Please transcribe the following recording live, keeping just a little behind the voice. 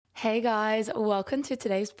Hey guys, welcome to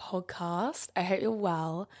today's podcast. I hope you're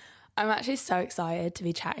well. I'm actually so excited to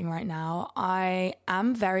be chatting right now. I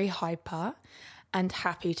am very hyper and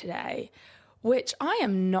happy today, which I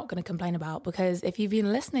am not going to complain about because if you've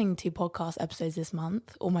been listening to podcast episodes this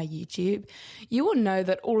month or my YouTube, you will know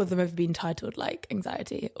that all of them have been titled like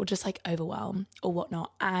anxiety or just like overwhelm or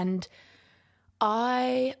whatnot. And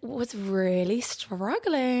I was really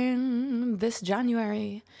struggling this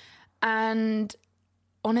January. And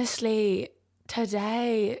honestly,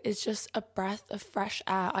 today is just a breath of fresh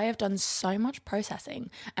air. I have done so much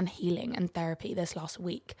processing and healing and therapy this last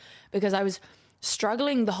week because I was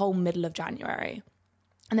struggling the whole middle of January.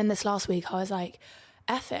 And then this last week, I was like,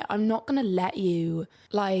 F it, I'm not going to let you,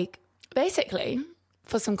 basically,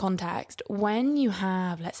 for some context, when you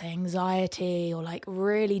have, let's say, anxiety or like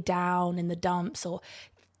really down in the dumps or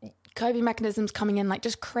coping mechanisms coming in, like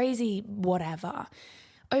just crazy whatever,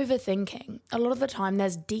 overthinking, a lot of the time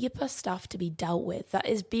there's deeper stuff to be dealt with that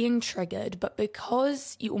is being triggered, but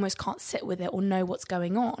because you almost can't sit with it or know what's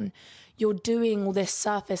going on, you're doing all this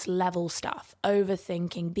surface level stuff,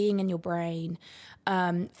 overthinking, being in your brain,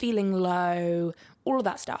 feeling low, all of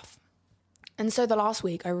that stuff. And so the last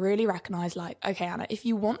week I really recognized okay, Anna, if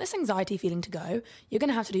you want this anxiety feeling to go, you're going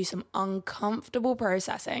to have to do some uncomfortable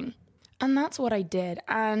processing. And that's what I did.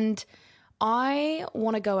 And I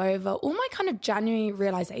want to go over all my kind of January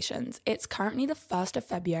realizations. It's currently the 1st of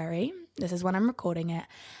February. This is when I'm recording it.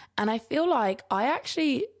 And I feel like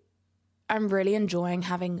I'm really enjoying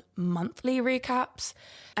having monthly recaps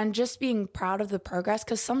and just being proud of the progress,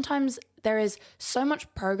 because sometimes there is so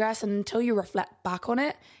much progress and until you reflect back on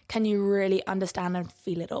it, can you really understand and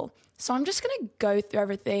feel it all. So I'm just going to go through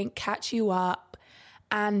everything, catch you up,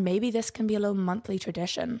 and maybe this can be a little monthly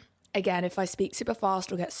tradition. Again, if I speak super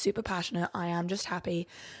fast or get super passionate, I am just happy.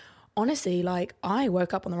 Honestly, I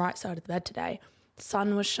woke up on the right side of the bed today.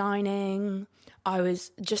 Sun was shining. I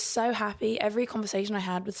was just so happy. Every conversation I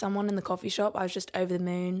had with someone in the coffee shop, I was just over the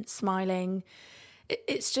moon, smiling.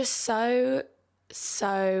 It's just so,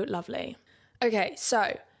 so lovely. Okay,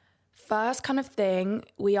 so first kind of thing,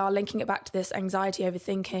 we are linking it back to this anxiety,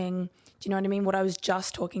 overthinking. Do you know what I mean? What I was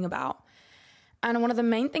just talking about. And one of the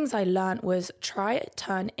main things I learned was try to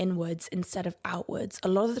turn inwards instead of outwards. A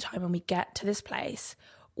lot of the time when we get to this place,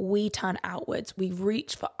 we turn outwards. We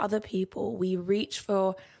reach for other people. We reach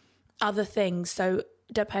for other things. So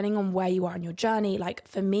depending on where you are in your journey, like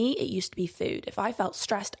for me, it used to be food. If I felt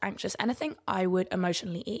stressed, anxious, anything, I would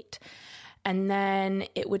emotionally eat. And then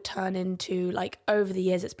it would turn into over the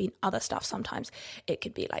years, it's been other stuff. Sometimes it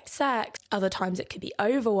could be like sex. Other times it could be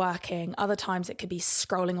overworking. Other times it could be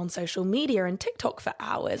scrolling on social media and TikTok for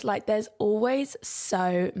hours. There's always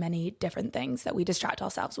so many different things that we distract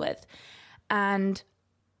ourselves with. And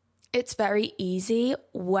it's very easy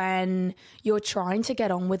when you're trying to get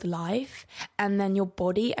on with life and then your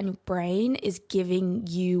body and your brain is giving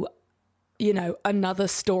you another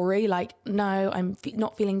story, no, I'm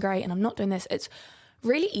not feeling great and I'm not doing this. It's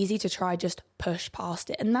really easy to try just push past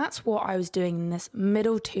it. And that's what I was doing in this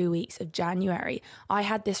middle 2 weeks of January. I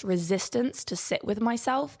had this resistance to sit with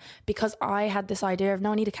myself because I had this idea of,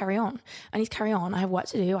 no, I need to carry on. I need to carry on. I have work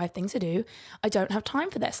to do. I have things to do. I don't have time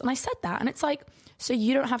for this. And I said that. And it's so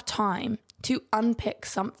you don't have time to unpick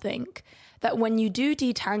something that when you do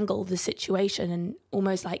detangle the situation and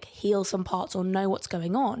almost heal some parts or know what's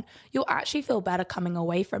going on, you'll actually feel better coming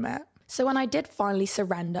away from it. So when I did finally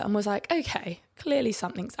surrender and was okay, clearly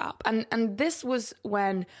something's up. And this was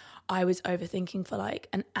when I was overthinking for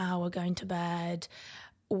an hour going to bed,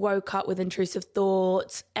 woke up with intrusive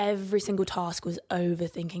thoughts. Every single task was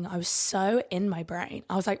overthinking. I was so in my brain.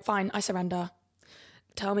 I was fine, I surrender.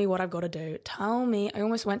 Tell me what I've got to do. Tell me. I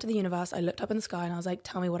almost went to the universe. I looked up in the sky and I was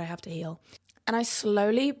tell me what I have to heal. And I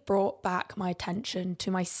slowly brought back my attention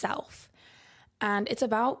to myself. And it's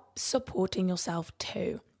about supporting yourself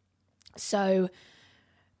too. So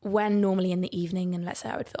when normally in the evening, and let's say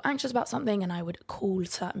I would feel anxious about something and I would call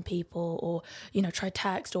certain people or, try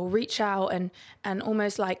text or reach out and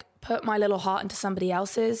almost put my little heart into somebody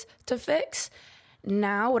else's to fix.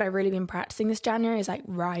 Now what I've really been practicing this January is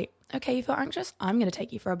right, okay, you feel anxious? I'm going to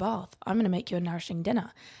take you for a bath. I'm going to make you a nourishing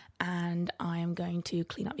dinner. And I am going to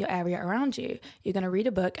clean up your area around you. You're going to read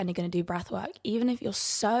a book and you're going to do breath work. Even if you're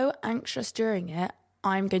so anxious during it,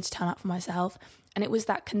 I'm going to turn up for myself. And it was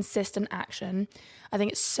that consistent action. I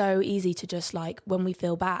think it's so easy to just when we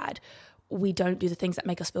feel bad, we don't do the things that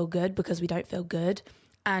make us feel good because we don't feel good.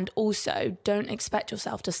 And also, don't expect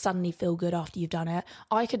yourself to suddenly feel good after you've done it.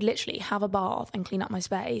 I could literally have a bath and clean up my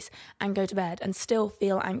space and go to bed and still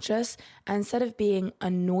feel anxious. And instead of being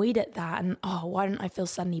annoyed at that and, why don't I feel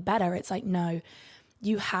suddenly better? It's no,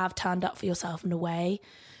 you have turned up for yourself in a way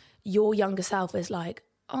your younger self is like,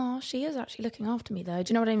 oh, she is actually looking after me though.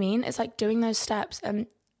 Do you know what I mean? It's like doing those steps, and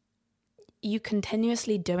you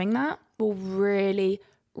continuously doing that will really,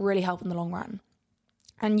 really help in the long run.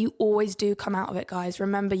 And you always do come out of it, guys.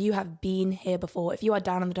 Remember, you have been here before. If you are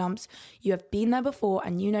down in the dumps, you have been there before,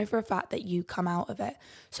 and you know for a fact that you come out of it.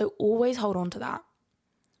 So always hold on to that.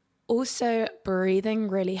 Also, breathing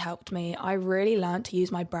really helped me. I really learned to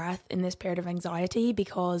use my breath in this period of anxiety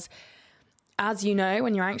because, as you know,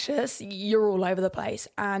 when you're anxious, you're all over the place.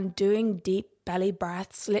 And doing deep belly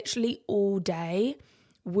breaths literally all day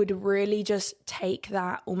would really just take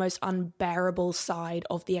that almost unbearable side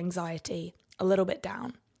of the anxiety a little bit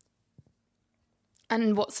down.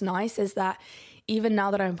 And what's nice is that even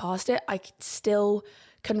now that I'm past it, I still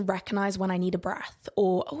can recognize when I need a breath,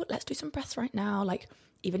 or, oh, let's do some breaths right now. Like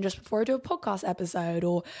even just before I do a podcast episode,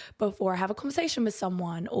 or before I have a conversation with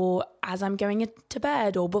someone, or as I'm going into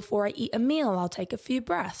bed, or before I eat a meal, I'll take a few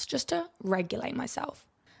breaths just to regulate myself.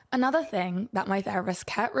 Another thing that my therapist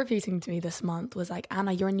kept repeating to me this month was like,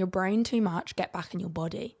 Anna, you're in your brain too much, get back in your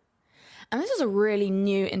body. And this is a really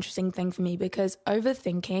new, interesting thing for me, because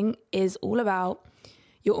overthinking is all about,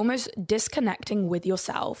 you're almost disconnecting with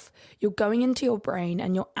yourself. You're going into your brain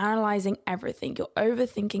and you're analyzing everything. You're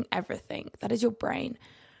overthinking everything. That is your brain.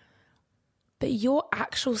 But your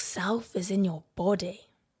actual self is in your body.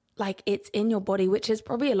 Like, it's in your body, which is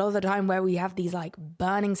probably a lot of the time where we have these like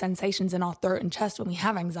burning sensations in our throat and chest when we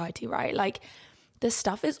have anxiety, right? Like, this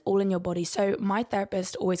stuff is all in your body. So my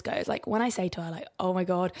therapist always goes, like, when I say to her, like, oh my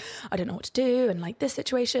God, I don't know what to do, and like this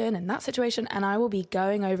situation and that situation, and I will be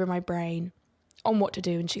going over my brain on what to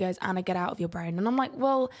do. And she goes, Anna, get out of your brain. And I'm like,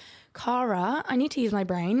 well, Cara, I need to use my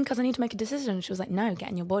brain because I need to make a decision. And she was like, no, get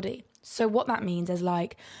in your body. So what that means is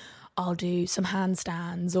like, I'll do some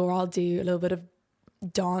handstands, or I'll do a little bit of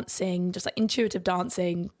dancing, just like intuitive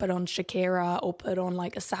dancing, put on Shakira, or put on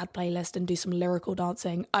like a sad playlist and do some lyrical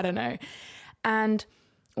dancing. I don't know. And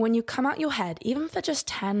when you come out your head, even for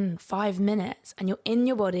just 5 minutes, and you're in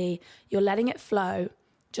your body, you're letting it flow,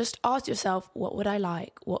 just ask yourself, what would I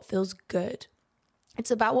like? What feels good?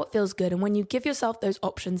 It's about what feels good. And when you give yourself those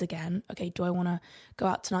options again, okay, do I want to go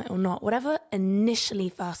out tonight or not? Whatever initially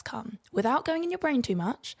first come, without going in your brain too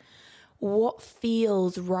much, what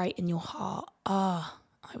feels right in your heart?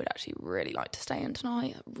 I would actually really like to stay in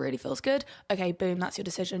tonight. It really feels good. Okay, boom, that's your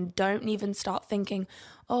decision. Don't even start thinking,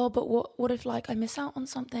 oh, but what if like I miss out on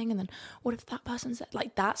something? And then what if that person's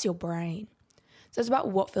like, that's your brain. So it's about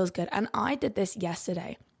what feels good. And I did this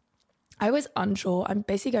yesterday. I was unsure. I'm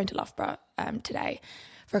basically going to Loughborough today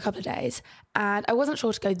for a couple of days. And I wasn't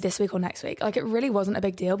sure to go this week or next week. Like, it really wasn't a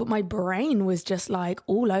big deal, but my brain was just like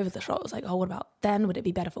all over the shop. It was like, oh, what about then? Would it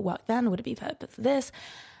be better for work then? Would it be better for this?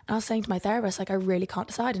 And I was saying to my therapist, like, I really can't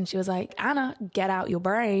decide. And she was like, Anna, get out your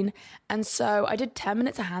brain. And so I did 10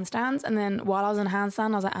 minutes of handstands. And then while I was in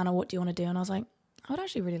handstand, I was like, Anna, what do you want to do? And I was like, I would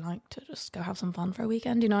actually really like to just go have some fun for a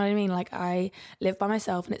weekend. You know what I mean? Like, I live by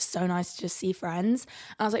myself and it's so nice to just see friends.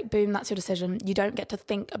 And I was like, boom, that's your decision. You don't get to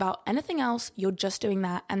think about anything else. You're just doing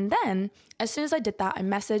that. And then as soon as I did that, I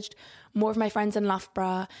messaged more of my friends in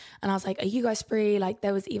Loughborough and I was like, are you guys free? Like,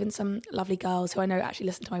 there was even some lovely girls who I know actually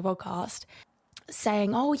listen to my podcast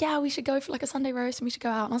saying, oh yeah, we should go for like a Sunday roast and we should go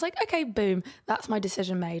out. And I was like, okay, boom, that's my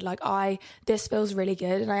decision made. Like, this feels really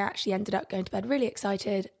good. And I actually ended up going to bed really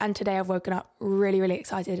excited. And today I've woken up really, really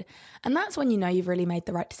excited. And that's when you know you've really made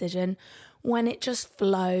the right decision, when it just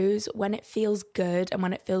flows, when it feels good, and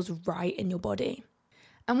when it feels right in your body.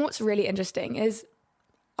 And what's really interesting is,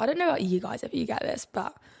 I don't know about you guys if you get this,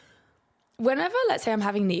 but whenever, let's say I'm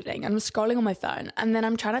having an evening and I'm scrolling on my phone and then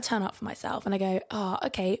I'm trying to turn up for myself and I go, oh,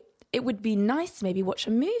 okay, it would be nice to maybe watch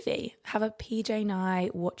a movie, have a PJ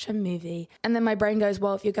night, watch a movie. And then my brain goes,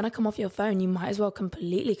 well, if you're going to come off your phone, you might as well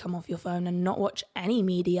completely come off your phone and not watch any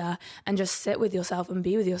media and just sit with yourself and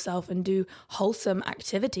be with yourself and do wholesome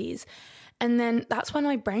activities. And then that's when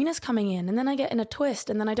my brain is coming in, and then I get in a twist,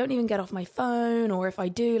 and then I don't even get off my phone, or if I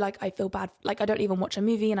do, like, I feel bad. Like, I don't even watch a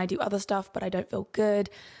movie and I do other stuff, but I don't feel good.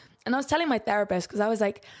 And I was telling my therapist, because I was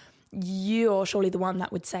like, you're surely the one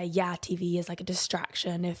that would say, yeah, TV is like a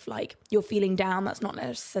distraction. If like you're feeling down, that's not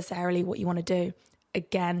necessarily what you want to do.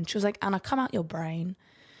 Again, she was like, Anna, come out your brain.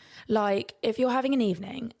 Like, if you're having an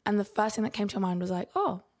evening and the first thing that came to your mind was like,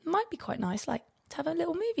 oh, it might be quite nice, like, to have a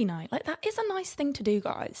little movie night. Like, that is a nice thing to do,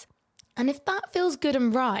 guys. And if that feels good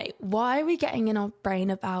and right, why are we getting in our brain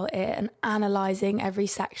about it and analysing every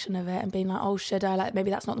section of it and being like, oh, should I? Like,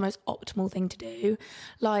 maybe that's not the most optimal thing to do.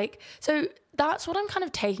 Like, so that's what I'm kind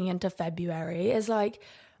of taking into February, is like,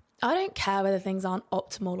 I don't care whether things aren't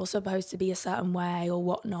optimal or supposed to be a certain way or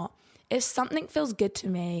whatnot. If something feels good to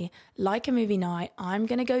me, like a movie night, I'm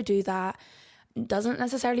going to go do that. doesn't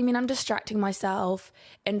necessarily mean I'm distracting myself.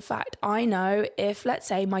 In fact, I know if, let's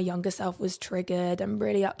say, my younger self was triggered and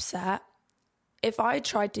really upset, if I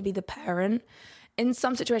tried to be the parent, in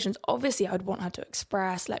some situations, obviously I would want her to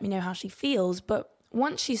express, let me know how she feels. But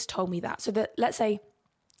once she's told me that, so that, let's say,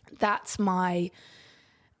 that's my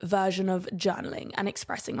version of journaling and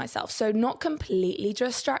expressing myself. So not completely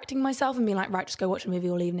distracting myself and being like, right, just go watch a movie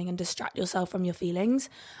all evening and distract yourself from your feelings.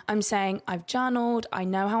 I'm saying I've journaled, I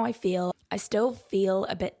know how I feel, I still feel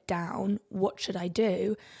a bit down. What should I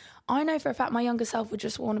do? I know for a fact my younger self would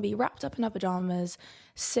just want to be wrapped up in her pajamas,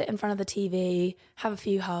 sit in front of the TV, have a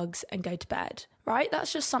few hugs and go to bed, right?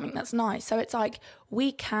 That's just something that's nice. So it's like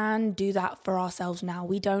we can do that for ourselves now.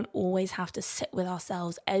 We don't always have to sit with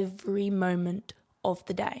ourselves every moment of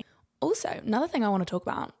the day. Also, another thing I want to talk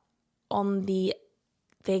about on the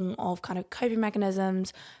thing of kind of coping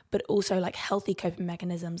mechanisms, but also like healthy coping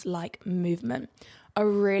mechanisms like movement. A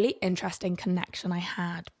really interesting connection I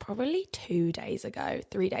had probably 3 days ago.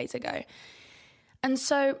 And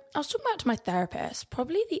so I was talking about it to my therapist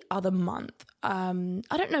probably the other month. I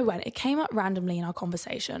don't know when. It came up randomly in our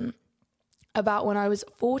conversation about when I was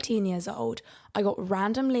 14 years old. I got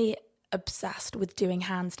randomly obsessed with doing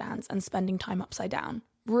handstands and spending time upside down.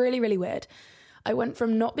 Really, really weird. I went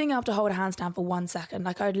from not being able to hold a handstand for 1 second,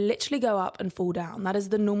 like I would literally go up and fall down. That is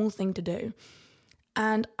the normal thing to do.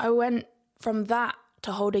 And I went from that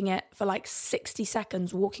to holding it for like 60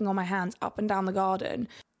 seconds, walking on my hands up and down the garden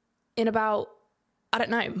in about, I don't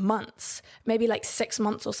know, months, maybe like 6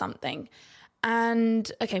 months or something.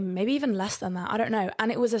 And okay, maybe even less than that, I don't know.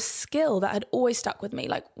 And it was a skill that had always stuck with me.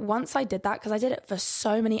 Like once I did that, because I did it for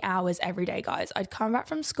so many hours every day, guys. I'd come back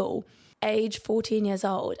from school, age 14 years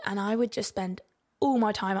old, and I would just spend all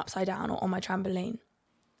my time upside down or on my trampoline.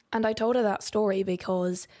 And I told her that story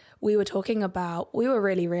because we were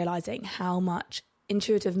really realizing how much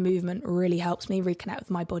intuitive movement really helps me reconnect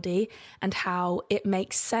with my body, and how it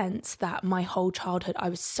makes sense that my whole childhood I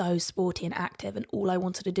was so sporty and active and all I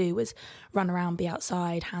wanted to do was run around, be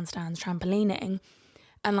outside, handstands, trampolining.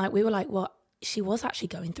 And like we were like, well, she was actually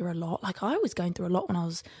going through a lot. Like I was going through a lot when I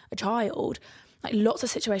was a child. Like lots of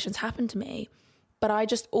situations happened to me, but I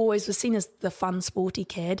just always was seen as the fun, sporty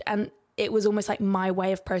kid. And it was almost like my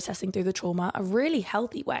way of processing through the trauma, a really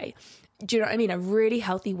healthy way. Do you know what I mean? A really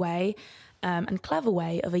healthy way and clever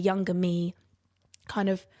way of a younger me kind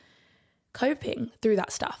of coping through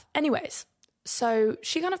that stuff. Anyways, so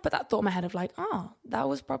she kind of put that thought in my head of like, oh,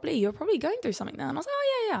 you're probably going through something there. And I was like,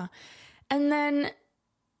 oh, yeah. And then,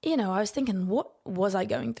 I was thinking, what was I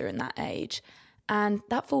going through in that age? And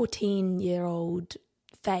that 14-year-old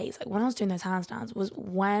phase, like when I was doing those handstands, was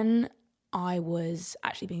when I was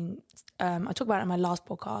actually I talked about it in my last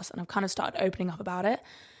podcast, and I've kind of started opening up about it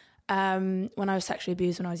when I was sexually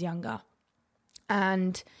abused when I was younger.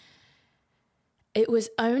 And it was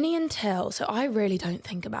only so I really don't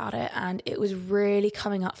think about it, and it was really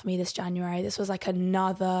coming up for me this January. This was like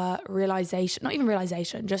another realization, not even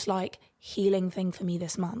realization, just like healing thing for me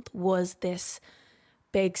this month, was this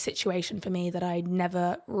big situation for me that I'd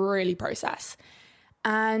never really process.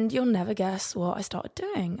 And you'll never guess what I started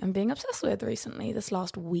doing and being obsessed with recently, this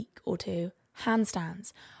last week or two: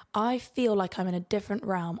 handstands. I feel like I'm in a different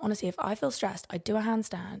realm. Honestly, if I feel stressed, I do a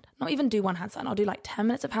handstand. Not even do one handstand. I'll do like 10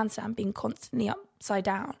 minutes of handstand, being constantly upside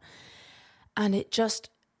down. And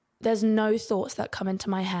there's no thoughts that come into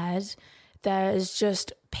my head. There's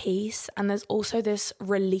just peace. And there's also this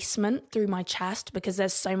releasement through my chest because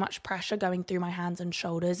there's so much pressure going through my hands and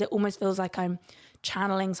shoulders. It almost feels like I'm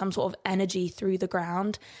channeling some sort of energy through the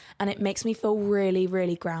ground. And it makes me feel really,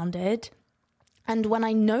 really grounded. And when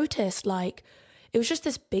I noticed, like, it was just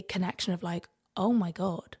this big connection of like, oh my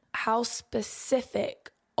God, how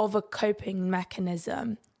specific of a coping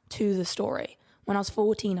mechanism to the story. When I was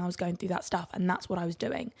 14, I was going through that stuff, and that's what I was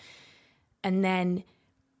doing. And then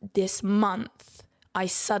this month, I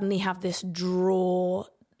suddenly have this draw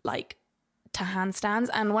like to handstands.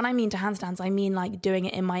 And when I mean to handstands, I mean like doing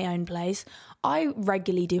it in my own place. I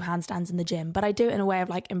regularly do handstands in the gym, but I do it in a way of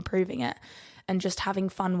like improving it and just having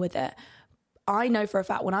fun with it. I know for a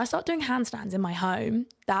fact when I start doing handstands in my home,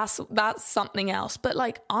 that's something else. But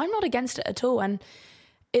like, I'm not against it at all. And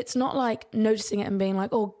it's not like noticing it and being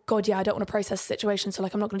like, oh God, yeah, I don't want to process the situation, so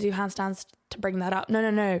like I'm not going to do handstands to bring that up.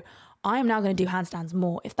 No. I am now going to do handstands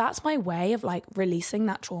more. If that's my way of like releasing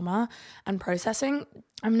that trauma and processing,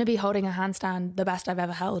 I'm going to be holding a handstand the best I've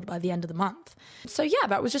ever held by the end of the month. So yeah,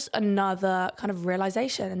 that was just another kind of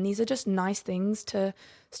realization. And these are just nice things to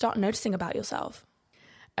start noticing about yourself.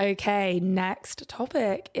 Okay, next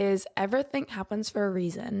topic is everything happens for a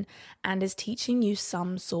reason and is teaching you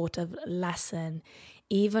some sort of lesson.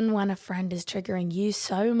 even when a friend is triggering you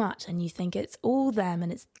so much and you think it's all them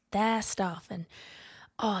and it's their stuff and,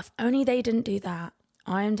 oh, if only they didn't do that,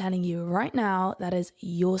 I am telling you right now, that is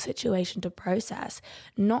your situation to process.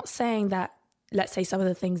 Not saying that, let's say some of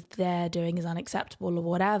the things they're doing is unacceptable or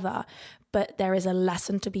whatever, but there is a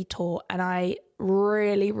lesson to be taught. And I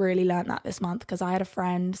really, really learned that this month because I had a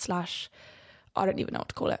friend / I don't even know what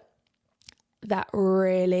to call it, that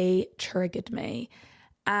really triggered me.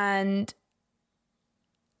 And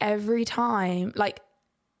every time, like,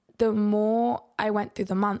 the more I went through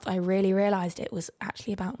the month, I really realized it was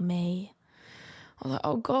actually about me. I was like,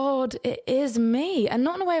 oh God, it is me. And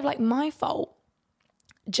not in a way of like my fault,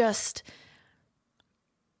 just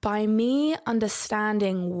by me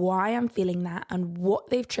understanding why I'm feeling that and what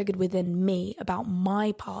they've triggered within me about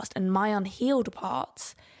my past and my unhealed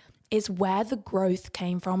parts is where the growth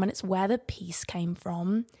came from, and it's where the peace came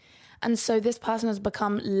from. And so this person has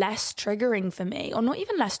become less triggering for me, or not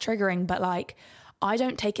even less triggering, but like, I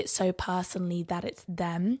don't take it so personally that it's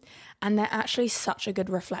them. And they're actually such a good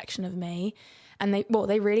reflection of me. And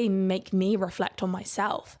they really make me reflect on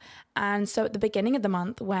myself. And so at the beginning of the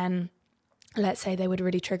month, when, let's say, they would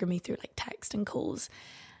really trigger me through like text and calls,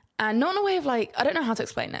 and not in a way of like, I don't know how to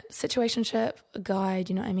explain it, situationship, a guide,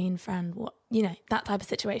 you know what I mean, friend, what, you know, that type of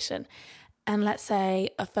situation. And let's say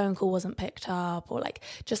a phone call wasn't picked up, or like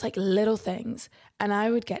just like little things, and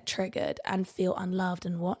I would get triggered and feel unloved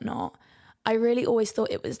and whatnot. I really always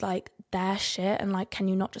thought it was like their shit and like, can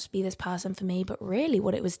you not just be this person for me? But really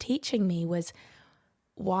what it was teaching me was,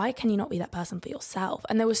 why can you not be that person for yourself?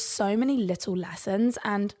 And there were so many little lessons.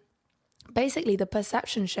 And basically the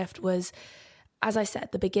perception shift was, as I said,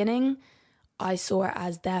 the beginning, I saw it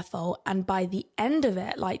as their fault. And by the end of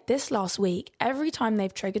it, like this last week, every time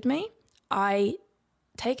they've triggered me, I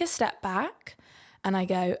take a step back and I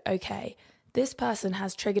go, okay, this person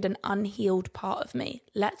has triggered an unhealed part of me.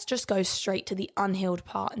 Let's just go straight to the unhealed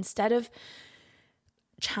part instead of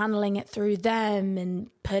channeling it through them and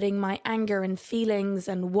putting my anger and feelings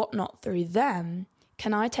and whatnot through them.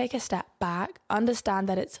 Can I take a step back, understand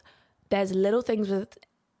that there's little things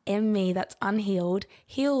within me that's unhealed,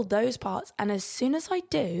 heal those parts. And as soon as I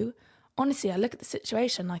do, honestly, I look at the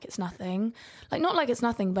situation like it's nothing. Like, not like it's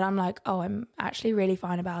nothing, but I'm like, oh, I'm actually really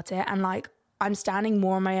fine about it. And like, I'm standing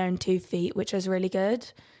more on my own 2 feet, which is really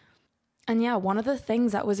good. And yeah, one of the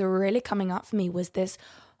things that was really coming up for me was this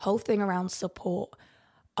whole thing around support.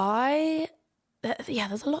 There's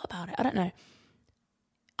a lot about it. I don't know.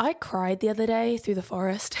 I cried the other day through the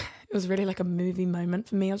forest. It was really like a movie moment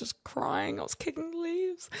for me. I was just crying. I was kicking the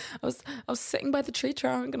leaves. I was sitting by the tree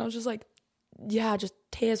trunk and I was just like, yeah, just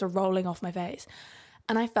tears were rolling off my face.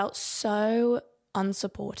 And I felt so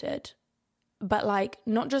unsupported. But like,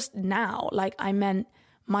 not just now, like I meant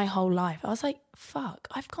my whole life. I was like, fuck,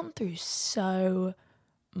 I've gone through so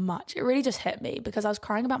much. It really just hit me because I was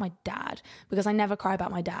crying about my dad, because I never cry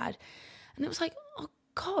about my dad. And it was like, oh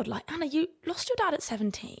God, like, Anna, you lost your dad at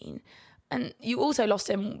 17 and you also lost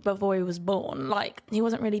him before he was born. Like, he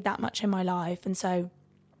wasn't really that much in my life. And so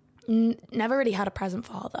never really had a present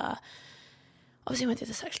father. Obviously went through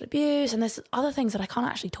the sexual abuse and there's other things that I can't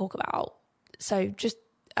actually talk about. So just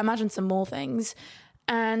imagine some more things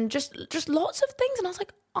and just lots of things. And I was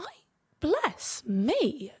like, bless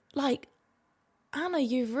me. Like, Anna,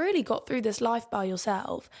 you've really got through this life by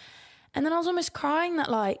yourself. And then I was almost crying that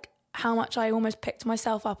like how much I almost picked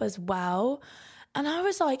myself up as well. And I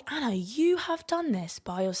was like, Anna, you have done this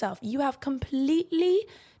by yourself. You have completely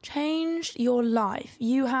changed your life.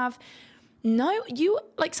 Sometimes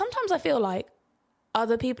I feel like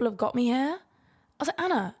other people have got me here. I was like,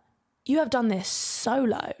 Anna, you have done this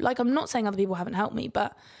solo. Like, I'm not saying other people haven't helped me,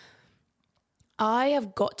 but I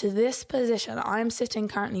have got to this position. I'm sitting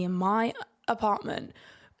currently in my apartment,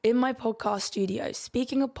 in my podcast studio,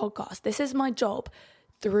 speaking of podcasts. This is my job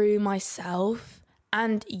through myself,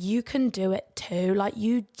 and you can do it too. Like,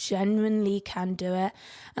 you genuinely can do it.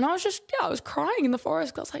 And I was crying in the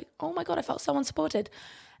forest. I was like, oh my God, I felt so unsupported.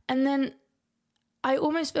 And then I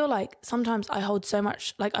almost feel like sometimes I hold so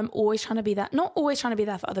much, like I'm always trying to be that, not always trying to be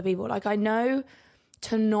there for other people. Like, I know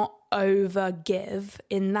to not over give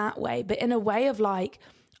in that way, but in a way of like,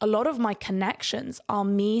 a lot of my connections are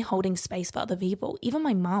me holding space for other people, even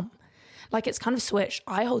my mum. Like, it's kind of switched.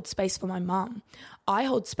 I hold space for my mum. I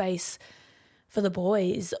hold space for the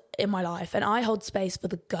boys in my life, and I hold space for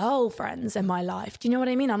the girlfriends in my life. Do you know what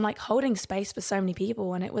I mean? I'm like holding space for so many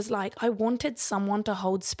people, and it was like I wanted someone to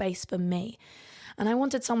hold space for me. And I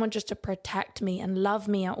wanted someone just to protect me and love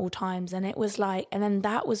me at all times. And it was like, and then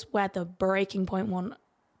that was where the breaking point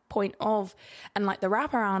and like the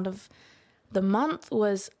wraparound of the month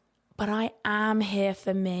was, but I am here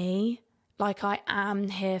for me. Like, I am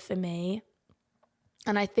here for me.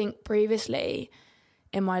 And I think previously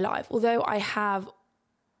in my life, although I have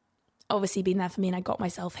obviously been there for me and I got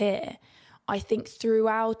myself here, I think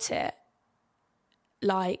throughout it,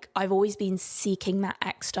 like, I've always been seeking that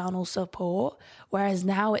external support, whereas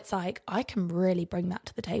now it's like I can really bring that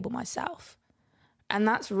to the table myself. And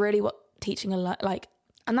that's really what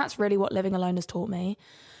and that's really what living alone has taught me.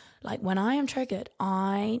 Like, when I am triggered,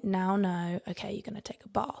 I now know, okay, you're going to take a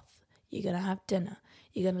bath, you're going to have dinner,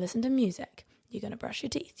 you're going to listen to music, you're going to brush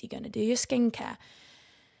your teeth, you're going to do your skincare.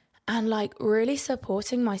 And like, really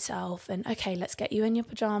supporting myself and, okay, let's get you in your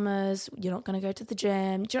pajamas. You're not going to go to the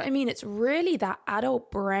gym. Do you know what I mean? It's really that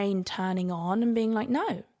adult brain turning on and being like,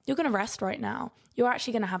 no, you're going to rest right now. You're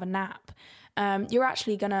actually going to have a nap. You're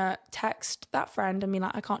actually going to text that friend and be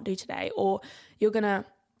like, I can't do today. Or you're going to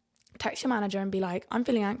text your manager and be like, I'm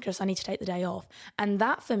feeling anxious, I need to take the day off. And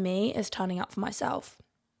that for me is turning up for myself.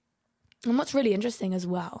 And what's really interesting as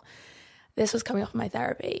well, this was coming up in my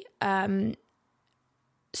therapy.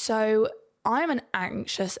 So I'm an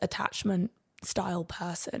anxious attachment style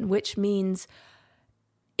person, which means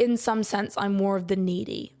in some sense I'm more of the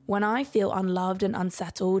needy. When I feel unloved and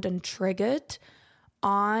unsettled and triggered,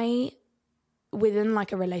 within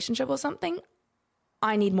like a relationship or something,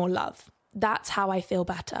 I need more love. That's how I feel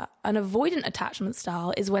better. An avoidant attachment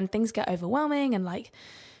style is when things get overwhelming and like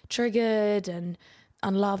triggered and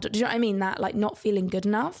unloved. Do you know what I mean? That like not feeling good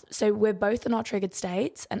enough. So we're both in our triggered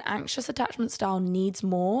states. An anxious attachment style needs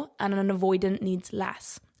more and an avoidant needs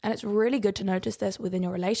less. And it's really good to notice this within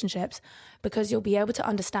your relationships, because you'll be able to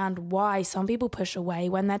understand why some people push away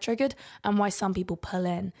when they're triggered and why some people pull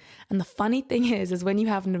in. And the funny thing is when you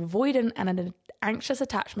have an avoidant and an anxious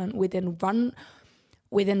attachment within one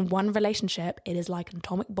relationship, it is like an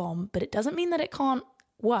atomic bomb. But it doesn't mean that it can't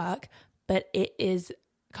work, but it is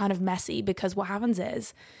kind of messy, because what happens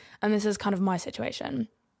is, and this is kind of my situation,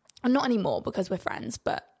 and not anymore because we're friends,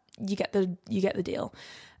 but you get the deal.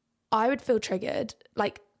 I would feel triggered,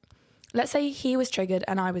 like, let's say he was triggered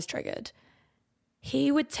and I was triggered. He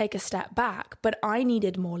would take a step back, but I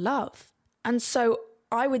needed more love. And so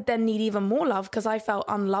I would then need even more love because I felt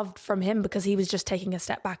unloved from him because he was just taking a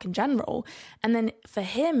step back in general. And then for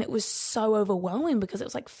him, it was so overwhelming because it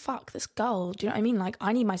was like, fuck, this girl, do you know what I mean? Like,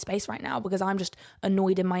 I need my space right now because I'm just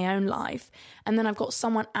annoyed in my own life. And then I've got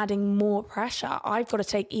someone adding more pressure. I've got to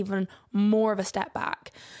take even more of a step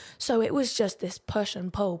back. So it was just this push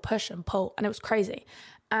and pull, and it was crazy.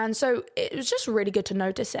 And so it was just really good to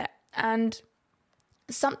notice it. And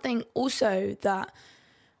something also that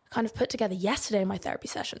kind of put together yesterday in my therapy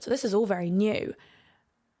session, so this is all very new.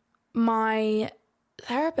 My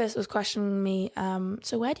therapist was questioning me,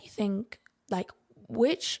 so where do you think, like,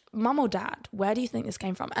 which mum or dad, where do you think this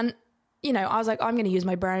came from? And, you know, I was like, I'm going to use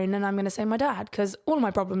my brain and I'm going to say my dad, because all of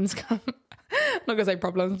my problems come, I'm not going to say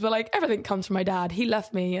problems, but like everything comes from my dad. He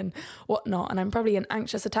left me and whatnot. And I'm probably an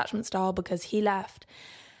anxious attachment style because he left.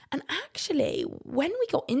 And actually, when we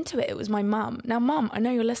got into it, it was my mum. Now, mum, I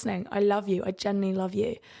know you're listening. I love you. I genuinely love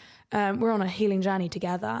you. We're on a healing journey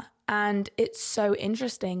together. And it's so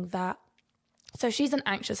interesting that, so she's an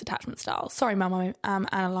anxious attachment style. Sorry, mum, I'm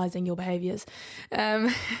analysing your behaviours.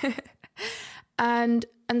 And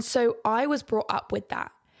so I was brought up with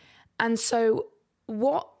that. And so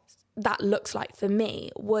what that looks like for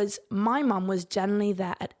me was my mum was generally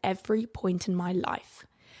there at every point in my life.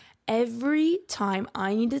 Every time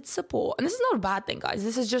I needed support, and this is not a bad thing, guys,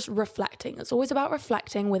 this is just reflecting. It's always about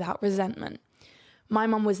reflecting without resentment. My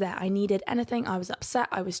mum was there. I needed anything. I was upset.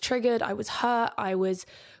 I was triggered. I was hurt. I was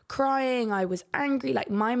crying. I was angry. Like,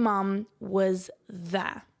 my mum was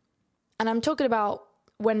there. And I'm talking about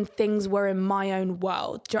when things were in my own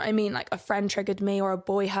world. Do you know what I mean? Like, a friend triggered me or a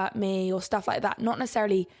boy hurt me or stuff like that. Not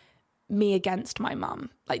necessarily me against my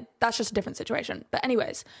mum. Like, that's just a different situation. But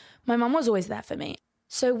anyways, my mum was always there for me.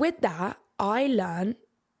 So with that, I learned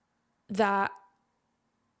that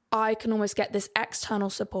I can almost get this external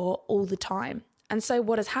support all the time. And so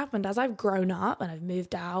what has happened as I've grown up and I've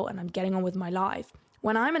moved out and I'm getting on with my life,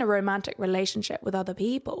 when I'm in a romantic relationship with other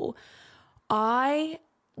people,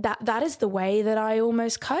 that is the way that I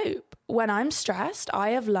almost cope. When I'm stressed, I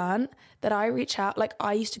have learned that I reach out, like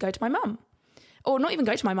I used to go to my mum, or not even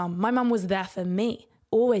go to my mum. My mum was there for me,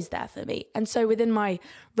 always there for me. And so within my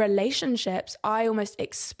relationships, I almost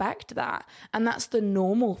expect that. And that's the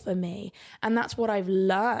normal for me. And that's what I've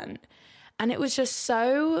learned. And it was just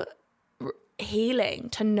so healing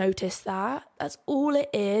to notice that. That's all it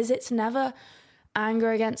is. It's never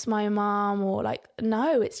anger against my mom or like,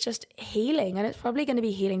 no, it's just healing. And it's probably going to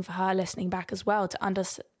be healing for her listening back as well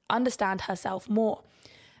to understand herself more.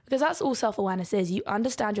 Because that's all self-awareness is. You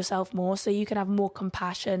understand yourself more so you can have more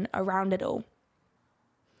compassion around it all.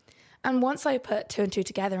 And once I put two and two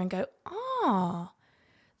together and go,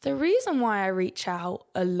 the reason why I reach out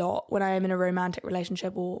a lot when I am in a romantic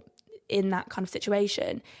relationship or in that kind of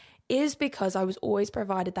situation is because I was always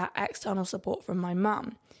provided that external support from my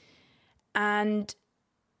mum. And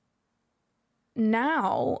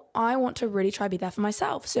now I want to really try to be there for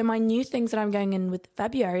myself. So my new things that I'm going in with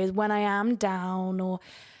February is when I am down or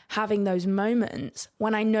having those moments,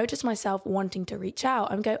 when I notice myself wanting to reach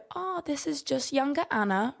out, I'm go, this is just younger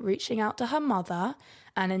Anna reaching out to her mother.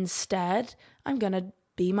 And instead, I'm going to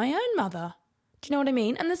be my own mother. Do you know what I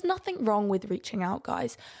mean? And there's nothing wrong with reaching out,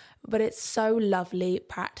 guys. But it's so lovely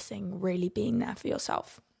practicing really being there for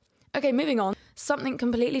yourself. Okay, moving on. Something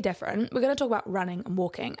completely different. We're going to talk about running and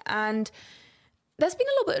walking. And there's been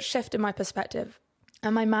a little bit of shift in my perspective.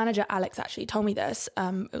 And my manager, Alex, actually told me this.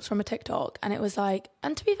 It was from a TikTok. And it was like,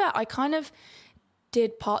 and to be fair, I kind of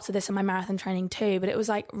did parts of this in my marathon training too. But it was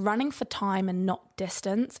like running for time and not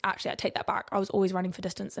distance. Actually, I take that back. I was always running for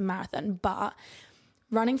distance in marathon. But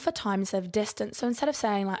running for time instead of distance. So instead of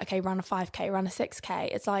saying like, okay, run a 5K, run a 6K,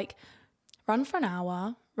 it's like run for an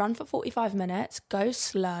hour, run for 45 minutes, go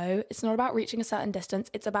slow. It's not about reaching a certain distance.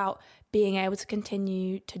 It's about being able to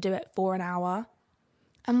continue to do it for an hour.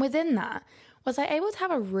 And within that, was I able to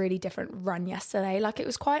have a really different run yesterday? Like it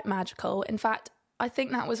was quite magical. In fact, I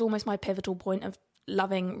think that was almost my pivotal point of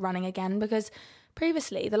loving running again, because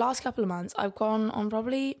previously, the last couple of months, I've gone on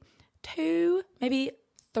probably 2, maybe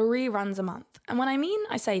 3 runs a month. And when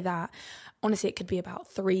I say that, honestly, it could be about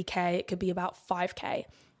 3K, it could be about 5K.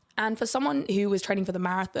 And for someone who was training for the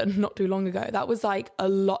marathon not too long ago, that was like a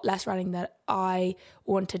lot less running that I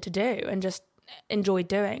wanted to do and just enjoyed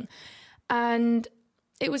doing. And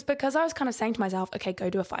it was because I was kind of saying to myself, okay, go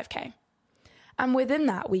do a 5K. And within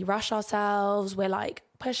that, we rush ourselves, we're like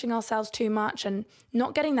pushing ourselves too much and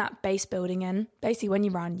not getting that base building in. Basically, when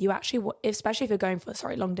you run, you actually, especially if you're going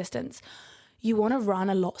for, long distance, you want to run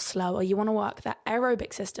a lot slower. You want to work that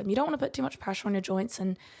aerobic system. You don't want to put too much pressure on your joints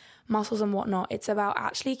and muscles and whatnot. It's about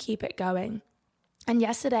actually keep it going. And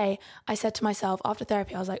yesterday I said to myself after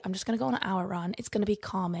therapy, I was like, I'm just going to go on an hour run. It's going to be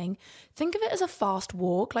calming. Think of it as a fast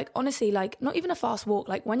walk. Like honestly, like not even a fast walk.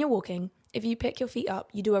 Like when you're walking, if you pick your feet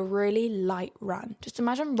up, you do a really light run. Just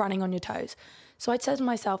imagine running on your toes. So I said to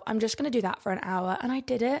myself, I'm just going to do that for an hour. And I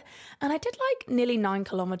did it. And I did like nearly 9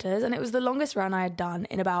 kilometers. And it was the longest run I had done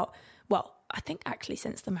in about, I think actually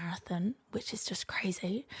since the marathon, which is just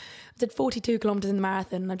crazy. I did 42 kilometers in the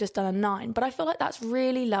marathon and I've just done a 9, but I feel like that's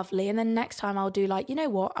really lovely. And then next time I'll do like, you know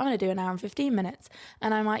what, I'm going to do an hour and 15 minutes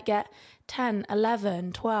and I might get 10,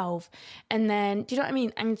 11, 12. And then, do you know what I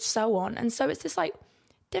mean? And so on. And so it's this like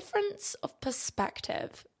difference of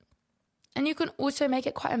perspective. And you can also make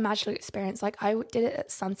it quite a magical experience. Like I did it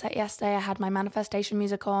at sunset yesterday. I had my manifestation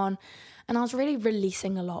music on and I was really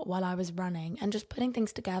releasing a lot while I was running and just putting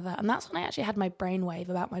things together. And that's when I actually had my brainwave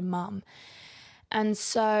about my mum. And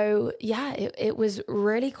so, yeah, it was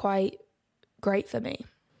really quite great for me.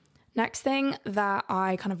 Next thing that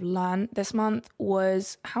I kind of learned this month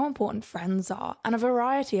was how important friends are and a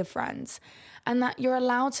variety of friends, and that you're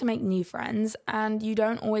allowed to make new friends and you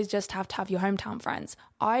don't always just have to have your hometown friends.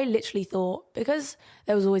 I literally thought, because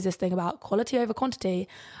there was always this thing about quality over quantity,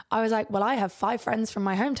 I was like, well, I have 5 friends from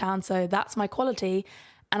my hometown, so that's my quality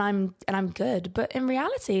and I'm good. But in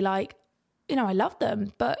reality, like, you know, I love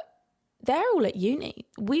them, but they're all at uni.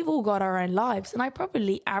 We've all got our own lives and I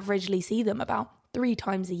probably averagely see them about 3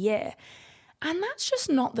 times a year. And that's just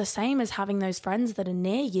not the same as having those friends that are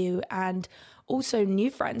near you and also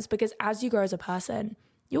new friends, because as you grow as a person,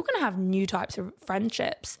 you're going to have new types of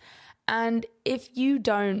friendships. And if you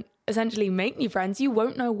don't essentially make new friends, you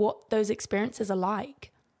won't know what those experiences are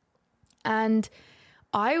like. And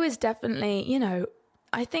I was definitely, you know,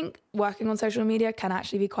 I think working on social media can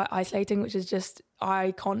actually be quite isolating, which is just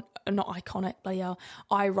ironic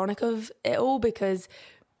of it all, because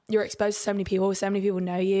you're exposed to so many people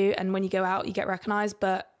know you, and when you go out, you get recognized,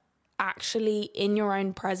 but actually in your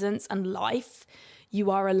own presence and life,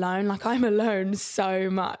 you are alone. Like I'm alone so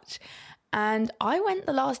much. And I went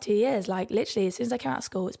the last 2 years, like literally as soon as I came out of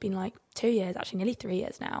school, it's been like 2 years, actually nearly 3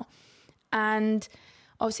 years now. And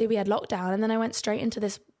obviously we had lockdown and then I went straight into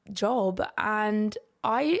this job and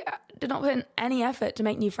I did not put in any effort to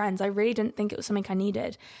make new friends. I really didn't think it was something I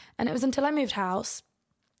needed. And it was until I moved house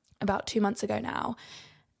about 2 months ago now,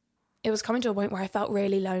 it was coming to a point where I felt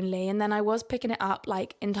really lonely. And then I was picking it up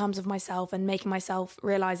like in terms of myself and making myself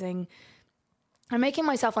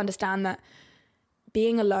understand that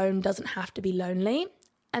being alone doesn't have to be lonely.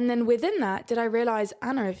 And then within that, did I realize,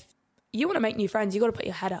 Anna, if you want to make new friends, you got to put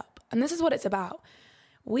your head up. And this is what it's about.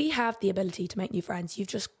 we have the ability to make new friends. You've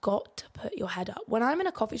just got to put your head up. When I'm in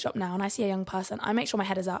a coffee shop now and I see a young person, I make sure my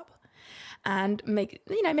head is up and maybe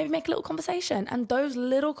make a little conversation. And those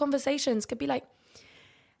little conversations could be like,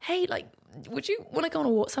 hey, like, would you want to go on a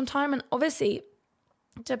walk sometime? And obviously,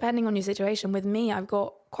 depending on your situation, with me, I've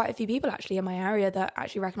got quite a few people actually in my area that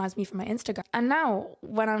actually recognize me from my Instagram. And now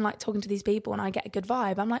when I'm like talking to these people and I get a good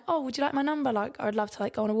vibe, I'm like, oh, would you like my number? Like, I would love to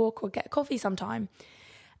like go on a walk or get a coffee sometime.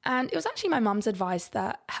 And it was actually my mum's advice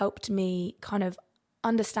that helped me kind of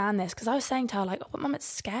understand this, because I was saying to her, like, oh, but mum, it's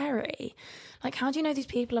scary. Like, how do you know these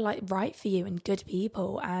people are like right for you and good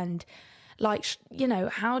people? And like,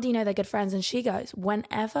 how do you know they're good friends? And she goes,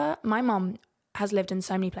 whenever my mum has lived in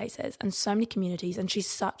so many places and so many communities, and she's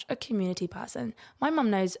such a community person. My mum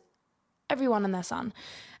knows everyone and their son.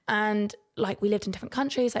 And like, we lived in different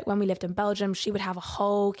countries. Like when we lived in Belgium, she would have a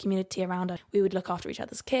whole community around her. We would look after each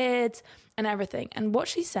other's kids and everything. And what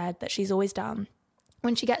she said that she's always done,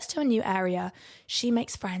 when she gets to a new area, she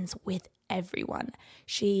makes friends with everyone.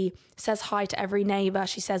 She says hi to every neighbor.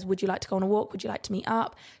 She says, would you like to go on a walk? Would you like to meet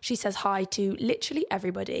up? She says hi to literally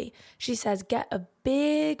everybody. She says, get a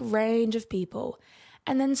big range of people.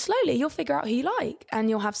 And then slowly you'll figure out who you like. And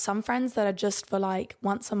you'll have some friends that are just for like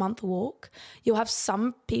once a month walk. You'll have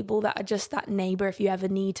some people that are just that neighbor if you ever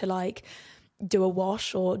need to like do a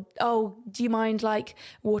wash, or, oh, do you mind like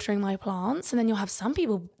watering my plants? And then you'll have some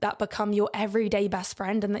people that become your everyday best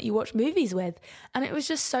friend and that you watch movies with. And it was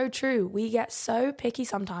just so true. We get so picky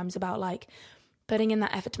sometimes about like putting in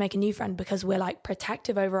that effort to make a new friend because we're like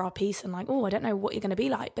protective over our peace and like, oh, I don't know what you're going to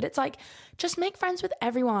be like. But it's like, just make friends with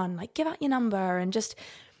everyone, like give out your number and just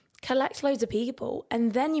collect loads of people.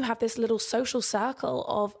 And then you have this little social circle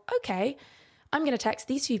of, okay, I'm going to text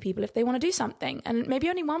these few people if they want to do something. And maybe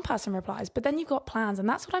only one person replies, but then you've got plans. And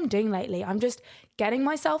that's what I'm doing lately. I'm just getting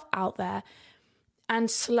myself out there, and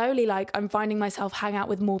slowly like I'm finding myself hang out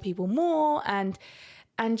with more people more, and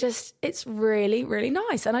just it's really, really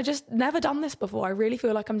nice. And I just never done this before. I really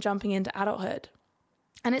feel like I'm jumping into adulthood.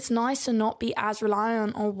 And it's nice to not be as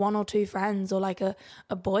reliant on one or two friends or like a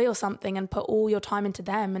boy or something and put all your time into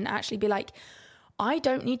them, and actually be like, I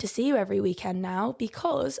don't need to see you every weekend now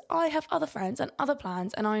because I have other friends and other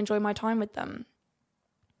plans and I enjoy my time with them.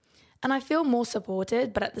 And I feel more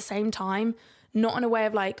supported, but at the same time, not in a way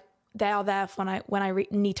of like they are there for when I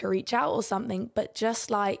need to reach out or something, but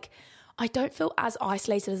just like I don't feel as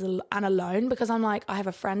isolated and alone, because I'm like, I have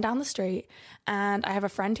a friend down the street and I have a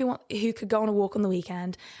friend who could go on a walk on the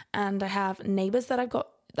weekend, and I have neighbors that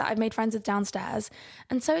I've made friends with downstairs.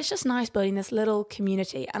 And so it's just nice building this little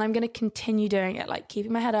community, and I'm going to continue doing it, like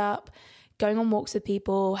keeping my head up, going on walks with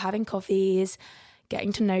people, having coffees,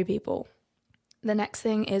 getting to know people. The next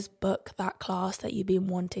thing is book that class that you've been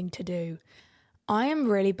wanting to do. I am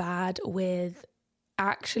really bad with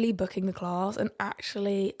actually booking the class, and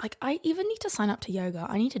actually like I even need to sign up to yoga.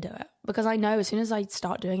 I need to do it because I know as soon as I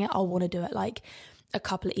start doing it, I'll want to do it like a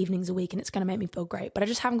couple of evenings a week and it's going to make me feel great, but I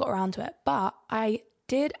just haven't got around to it. But I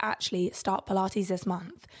did actually start Pilates this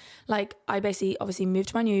month. Like I basically obviously moved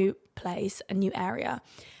to my new place, a new area.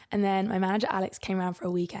 And then my manager, Alex, came around for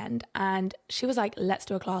a weekend and she was like, let's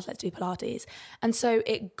do a class, let's do Pilates. And so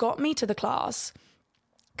it got me to the class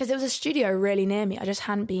because there was a studio really near me. I just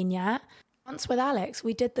hadn't been yet. Once with Alex,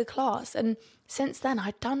 we did the class. And since then,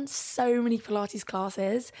 I'd done so many Pilates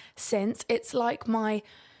classes since. It's like my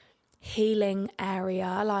healing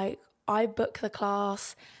area. Like I book the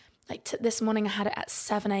class. Like this morning I had it at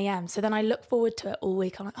 7 a.m. So then I look forward to it all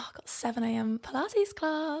week. I'm like, oh, I've got 7 a.m. Pilates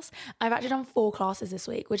class. I've actually done 4 classes this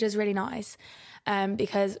week, which is really nice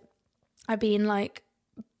because I've been like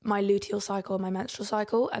my luteal cycle and my menstrual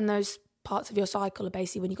cycle, and those parts of your cycle are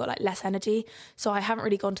basically when you've got like less energy. So I haven't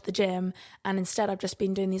really gone to the gym, and instead I've just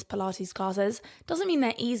been doing these Pilates classes. Doesn't mean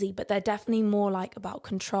they're easy, but they're definitely more like about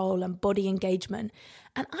control and body engagement.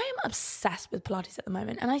 And I am obsessed with Pilates at the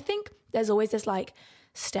moment. And I think there's always this like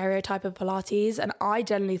stereotype of Pilates, and I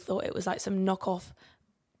generally thought it was like some knockoff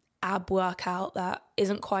ab workout that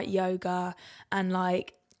isn't quite yoga, and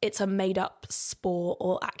like it's a made up sport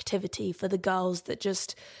or activity for the girls that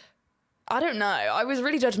just, I don't know. I was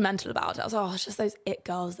really judgmental about it. I was like, oh, it's just those it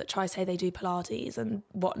girls that try to say they do Pilates and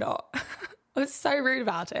whatnot. I was so rude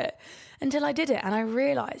about it until I did it, and I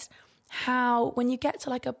realised how when you get to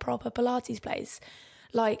like a proper Pilates place,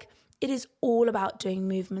 like it is all about doing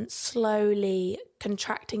movements slowly,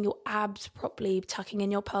 contracting your abs properly, tucking in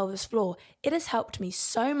your pelvis floor. It has helped me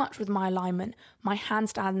so much with my alignment. My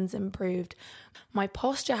handstands improved. My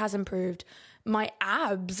posture has improved. My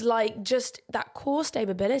abs, like just that core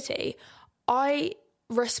stability. I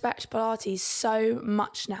respect Pilates so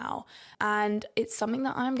much now, and it's something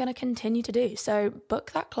that I'm going to continue to do. So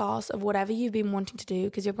book that class of whatever you've been wanting to do,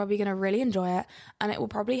 because you're probably going to really enjoy it, and it will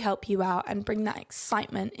probably help you out and bring that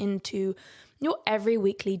excitement into your every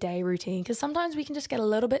weekly day routine, because sometimes we can just get a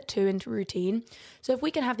little bit too into routine. So if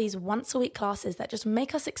we can have these once a week classes that just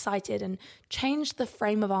make us excited and change the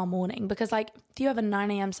frame of our morning, because like if you have a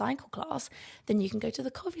 9 a.m. cycle class, then you can go to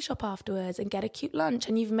the coffee shop afterwards and get a cute lunch,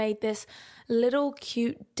 and you've made this little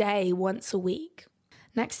cute day once a week.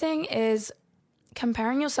 Next thing is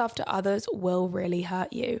comparing yourself to others will really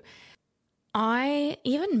hurt you.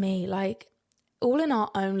 Even me, like, all in our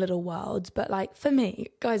own little worlds, but like for me,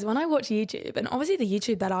 guys, when I watch YouTube, and obviously the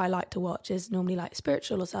YouTube that I like to watch is normally like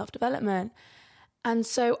spiritual or self-development, and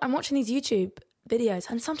so I'm watching these YouTube videos,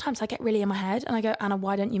 and sometimes I get really in my head and I go, Anna,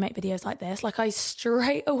 why don't you make videos like this? Like, I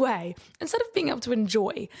straight away, instead of being able to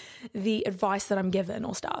enjoy the advice that I'm given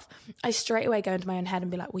or stuff, I straight away go into my own head and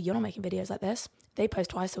be like, well, you're not making videos like this. They post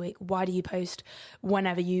twice a week. Why do you post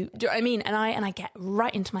whenever you do? I mean, and I get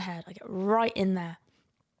right into my head. I get right in there.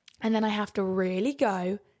 And then I have to really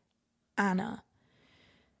go, Anna,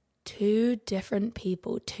 2 different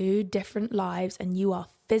people, 2 different lives, and you are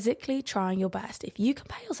physically trying your best. If you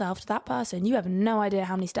compare yourself to that person, you have no idea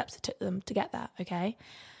how many steps it took them to get there, okay?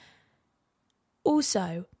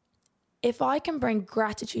 Also, if I can bring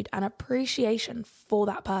gratitude and appreciation for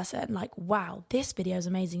that person, like, wow, this video is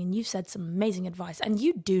amazing, and you've said some amazing advice, and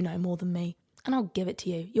you do know more than me, and I'll give it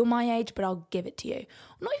to you. You're my age, but I'll give it to you.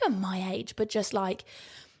 Not even my age, but just like,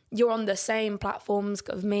 you're on the same platforms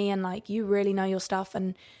of me, and like, you really know your stuff.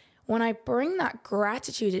 And when I bring that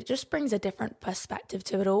gratitude, it just brings a different perspective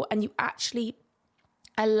to it all. And you actually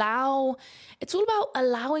it's all about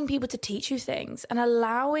allowing people to teach you things and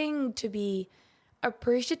allowing to be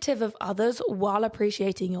appreciative of others while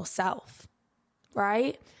appreciating yourself,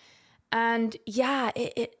 right? And yeah,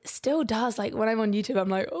 it still does. Like, when I'm on YouTube, I'm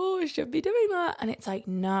like, oh, I should be doing that. And it's like,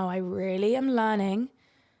 no, I really am learning.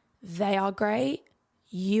 They are great.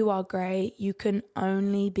 You are great. You can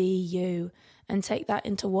only be you, and take that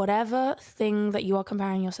into whatever thing that you are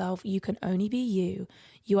comparing yourself. You can only be you.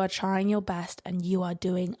 You are trying your best, and you are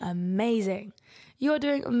doing amazing. You are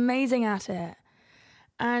doing amazing at it.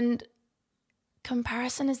 And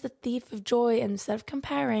comparison is the thief of joy. Instead of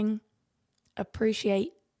comparing,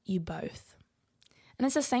 appreciate you both. And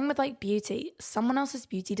it's the same with like beauty. Someone else's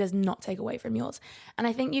beauty does not take away from yours. And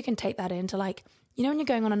I think you can take that into like, you know, when you're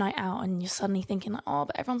going on a night out and you're suddenly thinking like, oh,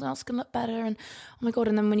 but everyone else can look better, and oh my God.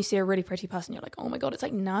 And then when you see a really pretty person, you're like, oh my God. It's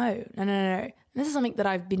like, no. And this is something that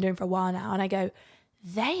I've been doing for a while now. And I go,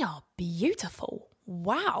 they are beautiful.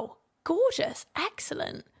 Wow. Gorgeous.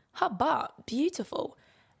 Excellent. Her butt. Beautiful.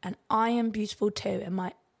 And I am beautiful too, in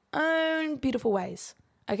my own beautiful ways.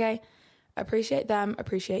 Okay? Appreciate them.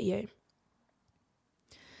 Appreciate you.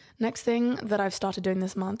 Next thing that I've started doing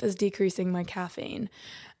this month is decreasing my caffeine.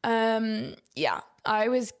 I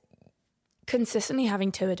was consistently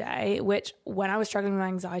having 2 a day, which when I was struggling with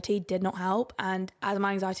anxiety did not help. And as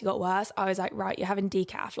my anxiety got worse, I was like, right, you're having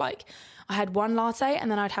decaf. Like, I had 1 latte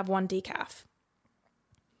and then I'd have 1 decaf.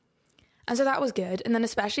 And so that was good. And then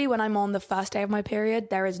especially when I'm on the first day of my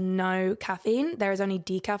period, there is no caffeine. There is only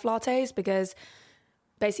decaf lattes, because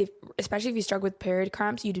basically, especially if you struggle with period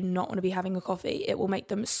cramps, you do not want to be having a coffee. It will make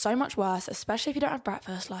them so much worse, especially if you don't have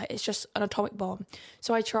breakfast. Like, it's just an atomic bomb.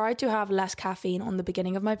 So I tried to have less caffeine on the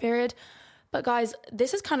beginning of my period. But guys,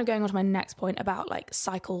 this is kind of going on to my next point about like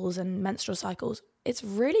cycles and menstrual cycles. It's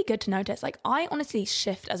really good to notice. Like, I honestly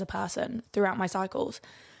shift as a person throughout my cycles.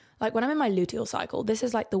 Like, when I'm in my luteal cycle, this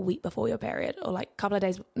is like the week before your period, or like a couple of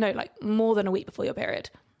days, no, like more than a week before your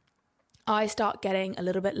period. I start getting a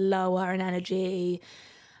little bit lower in energy,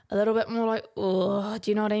 a little bit more like, oh,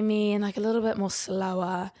 do you know what I mean? Like a little bit more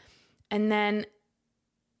slower. And then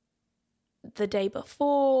the day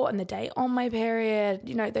before and the day on my period,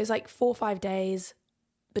 you know, there's like 4 or 5 days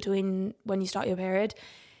between when you start your period,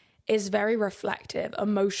 is very reflective,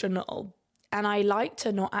 emotional. And I like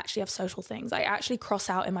to not actually have social things. I actually cross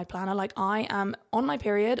out in my planner, like, I am on my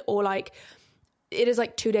period, or like it is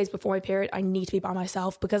like 2 days before my period, I need to be by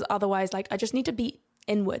myself, because otherwise, like, I just need to be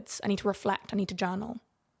inwards. I need to reflect. I need to journal.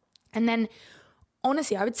 And then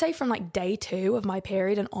honestly, I would say from like day 2 of my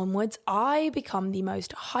period and onwards, I become the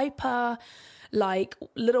most hyper, like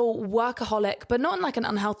little workaholic, but not in like an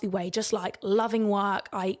unhealthy way, just like loving work.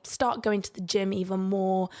 I start going to the gym even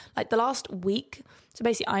more. Like the last week, so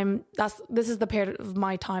basically this is the period of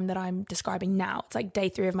my time that I'm describing now. It's like day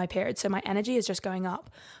 3 of my period. So my energy is just going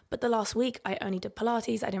up. But the last week I only did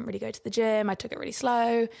Pilates. I didn't really go to the gym. I took it really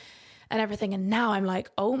slow. and everything. And now I'm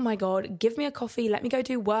like, oh my God, give me a coffee. Let me go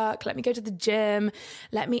do work. Let me go to the gym.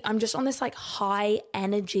 I'm just on this like high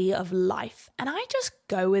energy of life. And I just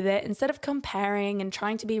go with it instead of comparing and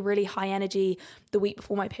trying to be really high energy the week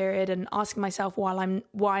before my period and asking myself why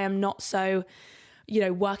I'm not so,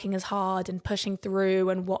 working as hard and pushing through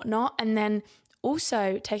and whatnot. And then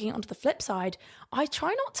also taking it onto the flip side, I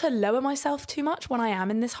try not to lower myself too much when I am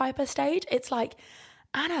in this hyper stage. It's like,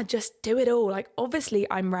 Anna, just do it all. Like, obviously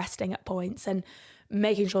I'm resting at points and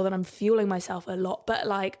making sure that I'm fueling myself a lot. But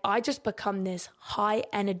like, I just become this high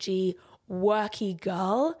energy, worky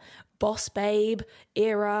girl, boss babe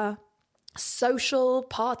era, social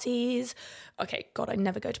parties. Okay, God, I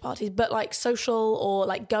never go to parties, but like social or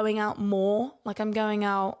like going out more. Like I'm going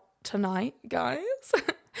out tonight, guys.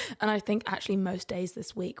 And I think actually most days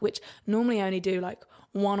this week, which normally only do like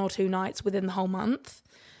 1 or 2 nights within the whole month.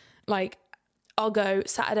 Like I'll go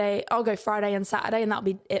Friday and Saturday, and that'll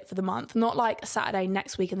be it for the month. Not like a Saturday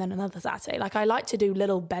next week and then another Saturday. Like I like to do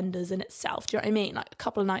little benders in itself. Do you know what I mean? Like a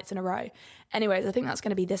couple of nights in a row. Anyways, I think that's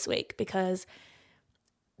going to be this week because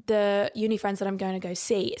the uni friends that I'm going to go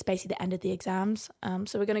see, it's basically the end of the exams.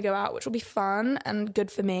 So we're going to go out, which will be fun and good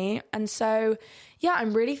for me. And so, yeah,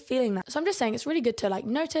 I'm really feeling that. So I'm just saying it's really good to like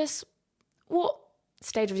notice what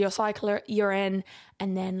stage of your cycle you're in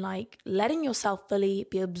and then like letting yourself fully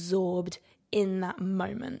be absorbed in that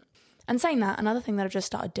moment. And saying that, another thing that I've just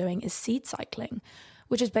started doing is seed cycling,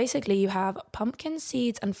 which is basically you have pumpkin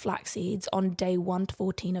seeds and flax seeds on day 1 to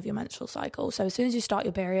 14 of your menstrual cycle. So as soon as you start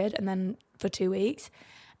your period and then for 2 weeks,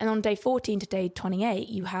 and on day 14 to day 28,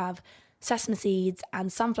 you have sesame seeds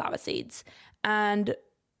and sunflower seeds. And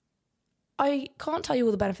I can't tell you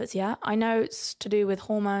all the benefits yet. I know it's to do with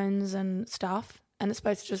hormones and stuff, and it's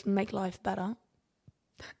supposed to just make life better.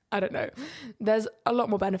 I don't know. There's a lot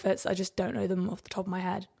more benefits. I just don't know them off the top of my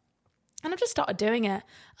head. And I've just started doing it.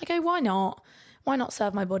 I go, why not? Why not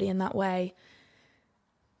serve my body in that way?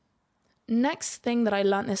 Next thing that I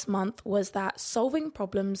learned this month was that solving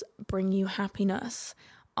problems bring you happiness.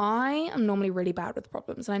 I am normally really bad with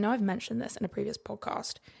problems, and I know I've mentioned this in a previous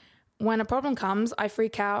podcast. When a problem comes, I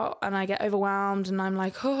freak out and I get overwhelmed and I'm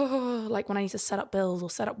like, oh, like when I need to set up bills or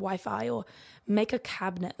set up Wi-Fi or make a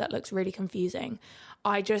cabinet that looks really confusing.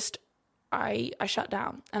 I shut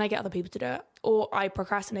down and I get other people to do it, or I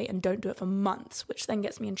procrastinate and don't do it for months, which then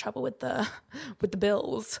gets me in trouble with the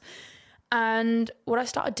bills. And what I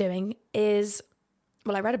started doing is,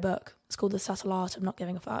 I read a book. It's called The Subtle Art of Not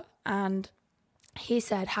Giving a Fuck. And he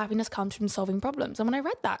said happiness comes from solving problems. And when I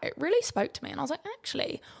read that, it really spoke to me. And I was like,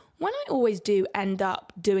 actually, when I always do end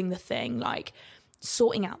up doing the thing, like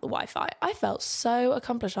sorting out the Wi-Fi, I felt so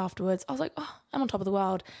accomplished afterwards. I was like, oh, I'm on top of the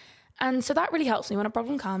world. And so that really helps me when a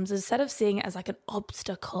problem comes. Instead of seeing it as like an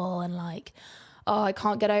obstacle and like, oh, I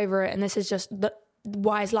can't get over it, and this is just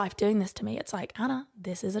why is life doing this to me? It's like, Anna,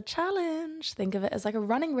 this is a challenge. Think of it as like a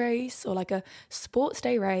running race or like a sports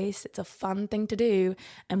day race. It's a fun thing to do.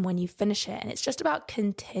 And when you finish it, and it's just about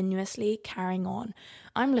continuously carrying on.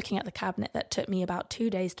 I'm looking at the cabinet that took me about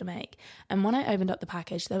 2 days to make. And when I opened up the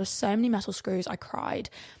package, there were so many metal screws, I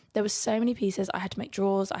cried. There were so many pieces. I had to make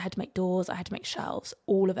drawers, I had to make doors, I had to make shelves,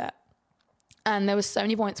 all of it. And there was so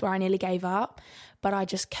many points where I nearly gave up, but I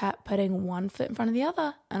just kept putting one foot in front of the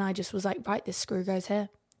other. And I just was like, right, this screw goes here.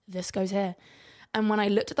 This goes here. And when I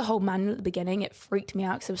looked at the whole manual at the beginning, it freaked me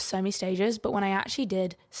out because there was so many stages. But when I actually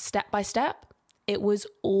did step by step, it was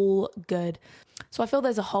all good. So I feel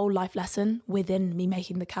there's a whole life lesson within me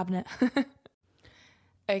making the cabinet.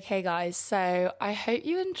 Okay, guys. So I hope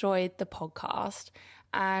you enjoyed the podcast.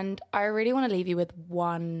 And I really want to leave you with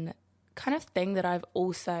one kind of thing that I've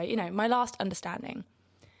also, my last understanding.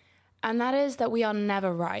 And that is that we are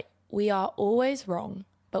never right. We are always wrong,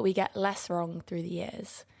 but we get less wrong through the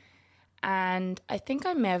years. And I think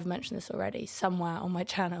I may have mentioned this already somewhere on my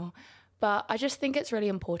channel, but I just think it's really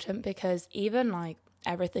important because even like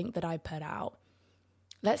everything that I put out,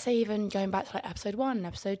 let's say even going back to like episode 1 and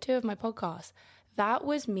episode 2 of my podcast, that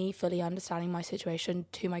was me fully understanding my situation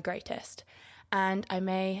to my greatest. And I'm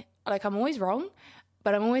always wrong,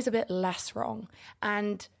 but I'm always a bit less wrong.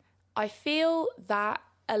 And I feel that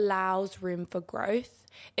allows room for growth.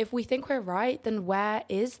 If we think we're right, then where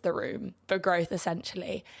is the room for growth,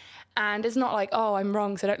 essentially? And it's not like, oh, I'm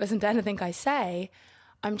wrong, so don't listen to anything I say.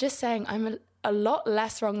 I'm just saying I'm a lot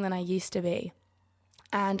less wrong than I used to be.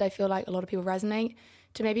 And I feel like a lot of people resonate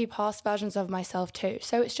to maybe past versions of myself too.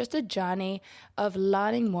 So it's just a journey of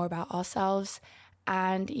learning more about ourselves.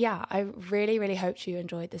 And yeah, I really, really hope you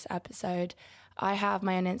enjoyed this episode. I have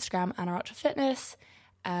my own Instagram, Anna Archer Fitness,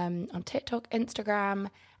 on TikTok, Instagram,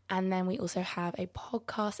 And then we also have a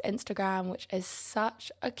podcast Instagram, which is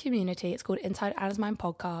such a community. It's called Inside Anna's Mind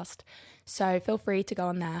Podcast. So feel free to go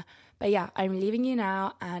on there. But yeah, I'm leaving you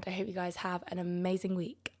now, and I hope you guys have an amazing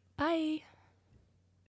week. Bye.